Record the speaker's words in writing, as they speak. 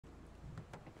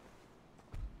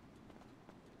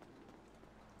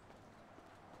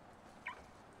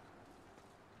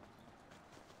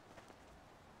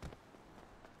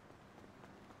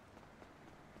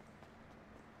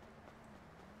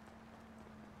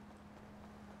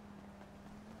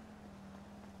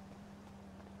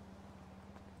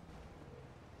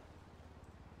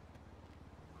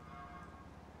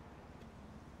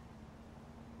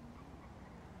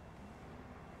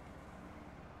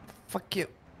Fuck you.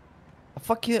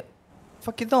 Fuck you.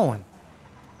 Fuck you doing?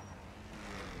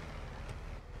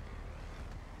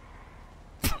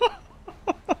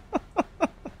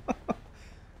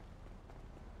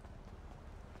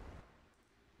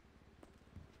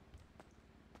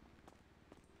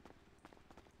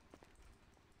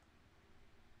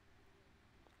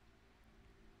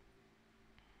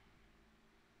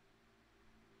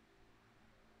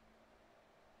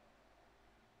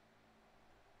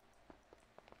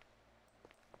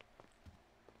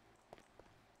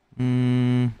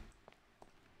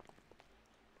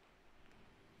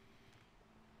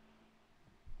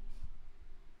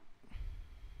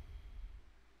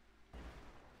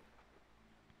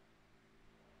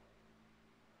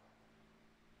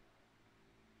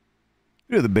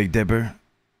 You're the Big Dipper.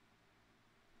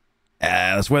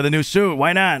 Yeah, let's wear the new suit.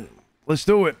 Why not? Let's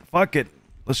do it. Fuck it.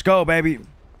 Let's go, baby.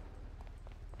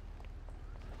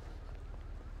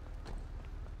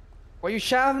 What are you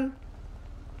shouting?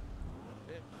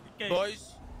 Hey,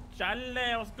 boys.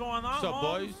 Challe, what's going on? What's up,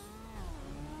 boys?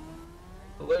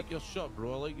 I like your shop,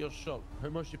 bro. I like your shop. How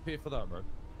much you pay for that, man?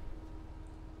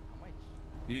 How much?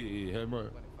 Yeah, how much?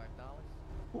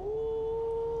 $25.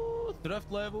 Ooh,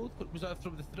 thrift level? Was that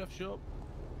from the thrift shop?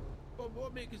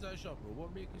 What make is that shop, bro?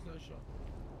 What make is that shop?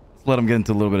 Let's let him get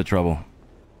into a little bit of trouble.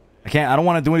 I don't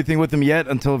want to do anything with him yet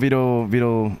until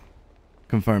Vito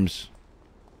confirms.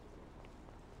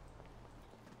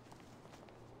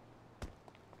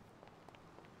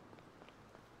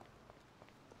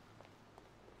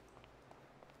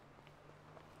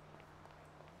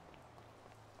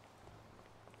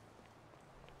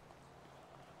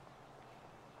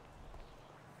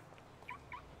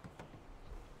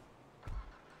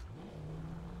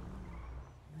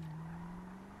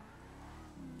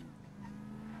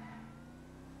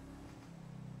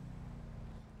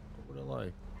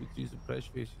 Lie. Good to use the fresh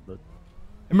faces, bud.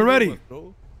 Am I ready?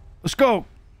 Bro? Let's go.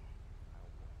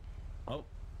 Oh,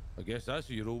 I guess that's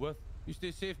who you roll with. You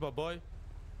stay safe, my boy.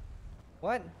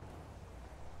 What?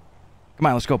 Come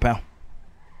on, let's go, pal.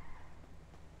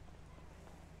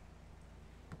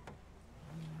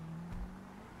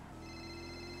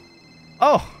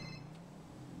 Oh.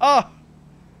 Oh.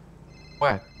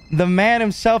 What? The man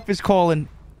himself is calling.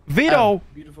 Vito. Oh,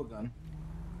 beautiful gun.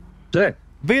 Say.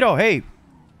 Vito, hey.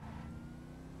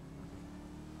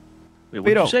 Wait,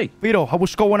 what did you say? Vito,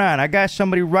 what's going on? I got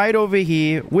somebody right over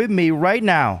here with me right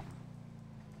now.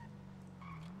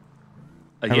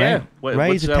 Yeah. Right?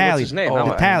 Right? He's Italian. What's his name?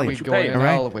 Oh, Italian. We going in All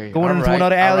right? alleyway. Going into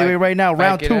another alleyway right now.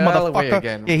 Round two,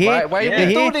 motherfucker. You hear? Why You you hear?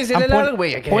 doing this in I'm an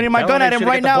alleyway again? pointing my gun at him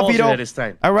right now, Vito.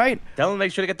 All right? Tell him to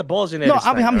make sure to get the balls in there. No, this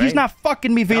time, he's not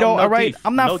fucking me, Vito. All right?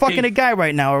 I'm not fucking a guy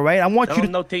right now. All right? I want you to.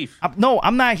 No teeth. No,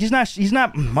 I'm not. He's not,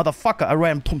 motherfucker. All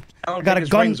right? I got a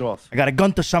gun. I got a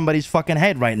gun to somebody's fucking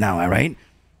head right now. All right?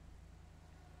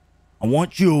 I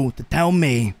want you to tell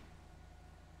me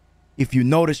if you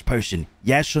know this person,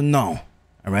 yes or no.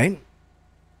 All right?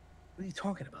 What are you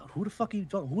talking about? Who the fuck are you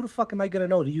talking? Who the fuck am I gonna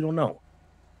know that you don't know?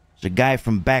 It's a guy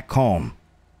from back home.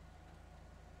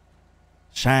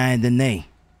 Signed the name.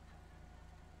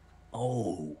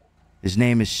 Oh. His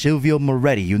name is Silvio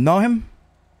Moretti. You know him?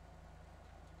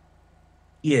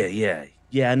 Yeah,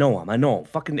 I know him.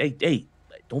 Fucking hey,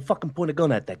 don't fucking point a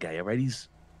gun at that guy, all right? He's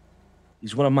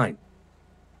one of mine.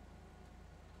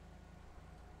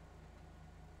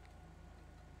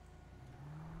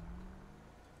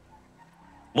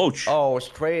 Loach. Oh,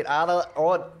 straight out of...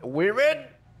 Oh, we're in?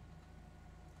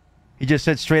 He just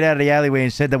said straight out of the alleyway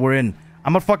and said that we're in.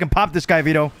 I'm gonna fucking pop this guy,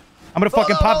 Vito. I'm gonna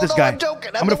fucking pop this guy. I'm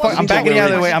joking. I'm back in the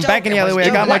alleyway. I'm back in the alleyway.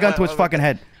 I got my gun to his fucking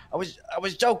head. I was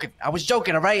joking. I was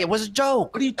joking, all right? It was a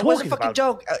joke. What are you It was a talking fucking about?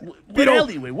 joke. Vito,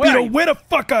 alleyway? Where are Vito, you? where the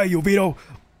fuck are you, Vito?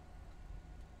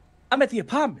 I'm at the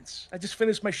apartments. I just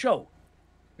finished my show.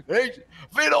 Hey,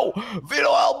 Vito,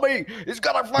 help me. He's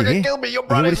gonna fucking kill me. Your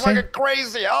brother's fucking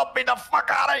crazy. Help me the fuck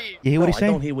out of here. You hear what he's I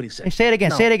saying? don't hear what he said. Hey, say it again.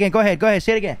 No. Say it again. Go ahead.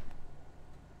 Say it again.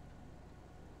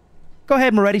 Go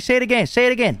ahead, Moretti. Say it again. He's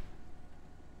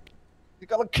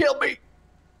gonna kill me.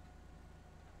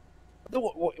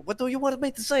 What do you want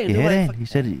me to say? You hear that? He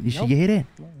said, you hear that?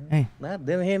 Hey, Nah,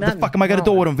 didn't hear what the nothing. fuck am I gonna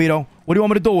do with him, Vito? What do you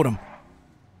want me to do with him?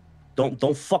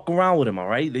 Don't fuck around with him, all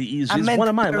right? He's I meant one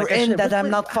of mine. Like I said, that I'm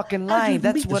not fucking lying.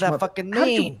 That's what I fucking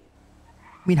mean.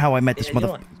 I mean, how I met this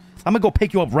motherfucker. I'm gonna go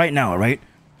pick you up right now, all right?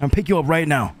 I'm gonna pick you up right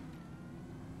now.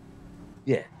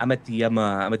 Yeah, I'm at the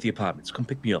apartments. Come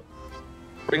pick me up.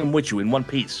 Bring him with you in one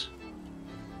piece.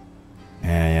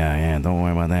 Yeah. Don't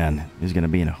worry about that. He's gonna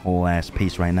be in a whole ass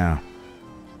piece right now.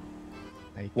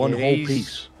 One whole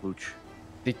piece, Luch.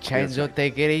 DiCenzo,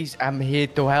 take it easy. I'm here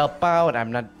to help out.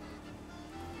 I'm not.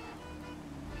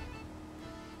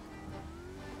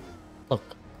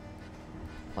 Look.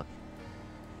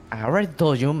 I already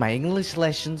told you my English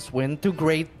lessons weren't too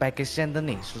great back in Saint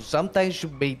Denis, so sometimes you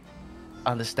may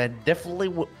understand differently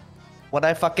what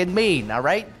I fucking mean,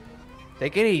 alright?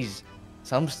 Take it easy.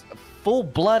 Some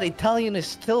full-blood Italian is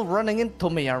still running into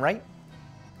me, alright?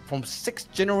 From 6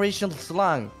 generations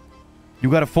long. You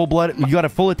got a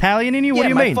full Italian in you? What do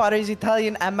you mean? My father is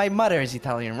Italian and my mother is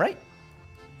Italian, right?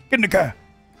 Get in the car.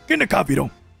 Get in the car, Vito.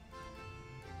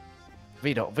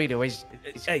 Vito is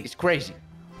crazy.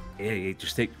 Hey,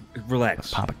 just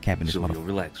relax. Pop a cap in this Silvio, motherfucker.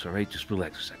 relax, all right? Just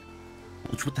relax a second.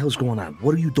 What the hell's going on?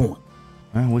 What are you doing?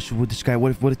 What's with this guy?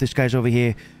 What if this guy's over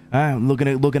here?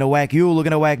 Looking to whack you, looking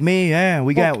to whack me.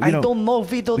 We got, Look, I don't know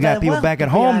Vito we got that people well, back at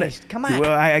to be home. honest. Come on.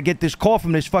 I get this call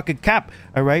from this fucking cop.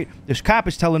 All right, this cop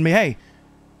is telling me, hey,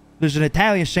 there's an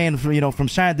Italian saying, from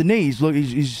Saint Denis. Look,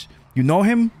 he's you know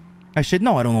him? I said,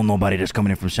 no, I don't know nobody that's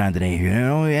coming in from Saint Denis. You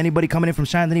know, anybody coming in from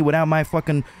Saint Denis without my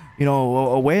fucking,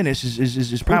 awareness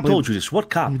is probably. Who told you this? What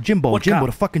cop? Jimbo, Cop?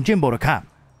 the fucking Jimbo, the cop.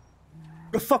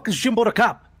 The fuck is Jimbo the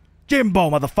cop? Jimbo,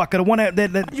 motherfucker, the one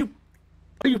that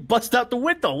You bust out the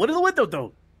window. What did the window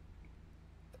do?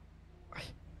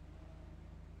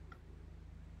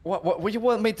 What do you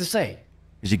want me to say?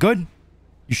 Is he good?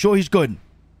 You sure he's good?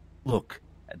 Look,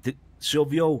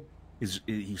 Silvio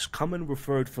he's coming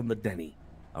referred from the Denny.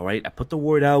 All right, I put the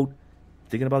word out.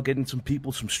 Thinking about getting some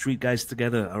street guys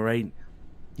together. All right,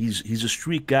 he's a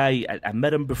street guy. I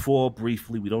met him before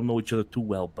briefly. We don't know each other too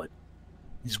well, but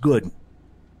he's good.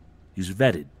 He's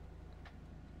vetted.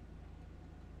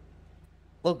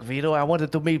 Look, Vito, I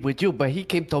wanted to meet with you, but he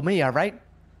came to me, all right?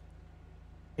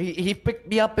 He picked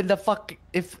me up in the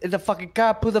fucking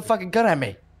car, put the fucking gun at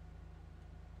me.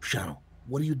 Shano,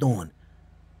 what are you doing?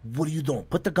 What are you doing?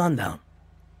 Put the gun down.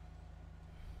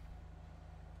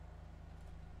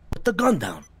 Put the gun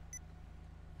down.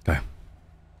 Okay.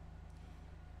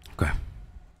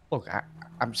 Look,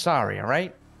 I'm sorry, all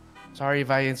right? Sorry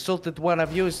if I insulted one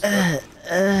of you.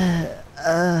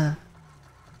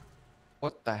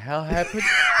 What the hell happened?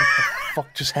 What the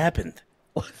fuck just happened?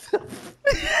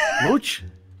 Roach?